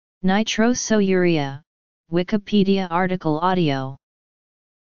Nitrosourea, Wikipedia article audio.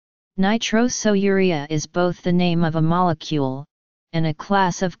 Nitrosourea is both the name of a molecule, and a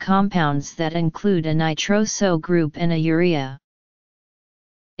class of compounds that include a nitroso group and a urea.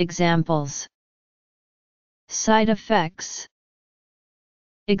 Examples. Side effects.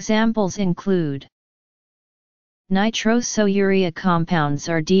 Examples include: nitrosourea compounds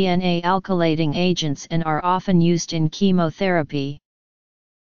are DNA alkylating agents and are often used in chemotherapy.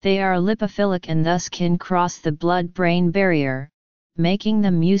 They are lipophilic and thus can cross the blood-brain barrier, making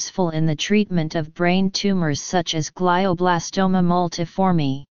them useful in the treatment of brain tumors such as glioblastoma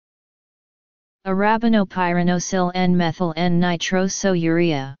multiforme. Arabinopyranosyl N-methyl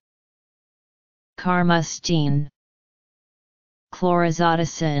N-nitrosourea. Carmustine.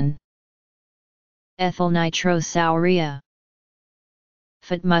 Chlorazotocin. Ethyl nitrosourea.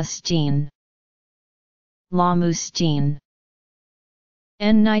 Phytmustine. Lomustine.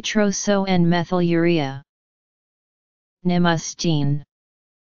 N-nitroso N-methylurea. Nimustine.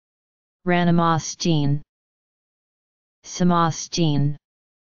 Ranimostine. Simostine.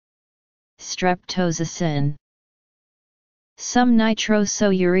 Streptozicin. Some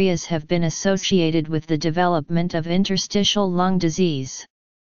nitrosoureas have been associated with the development of interstitial lung disease.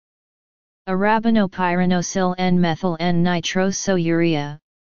 Arabinopyranosyl N-methyl N-nitrosourea,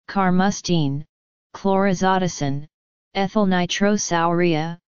 carmustine, chlorazotocin, ethyl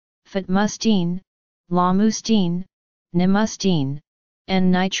nitrosourea, phytmustine, lomustine, nimustine,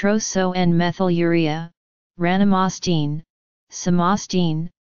 N-nitroso N-methylurea, ranimostine, simostine,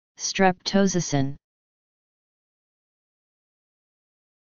 streptozicin.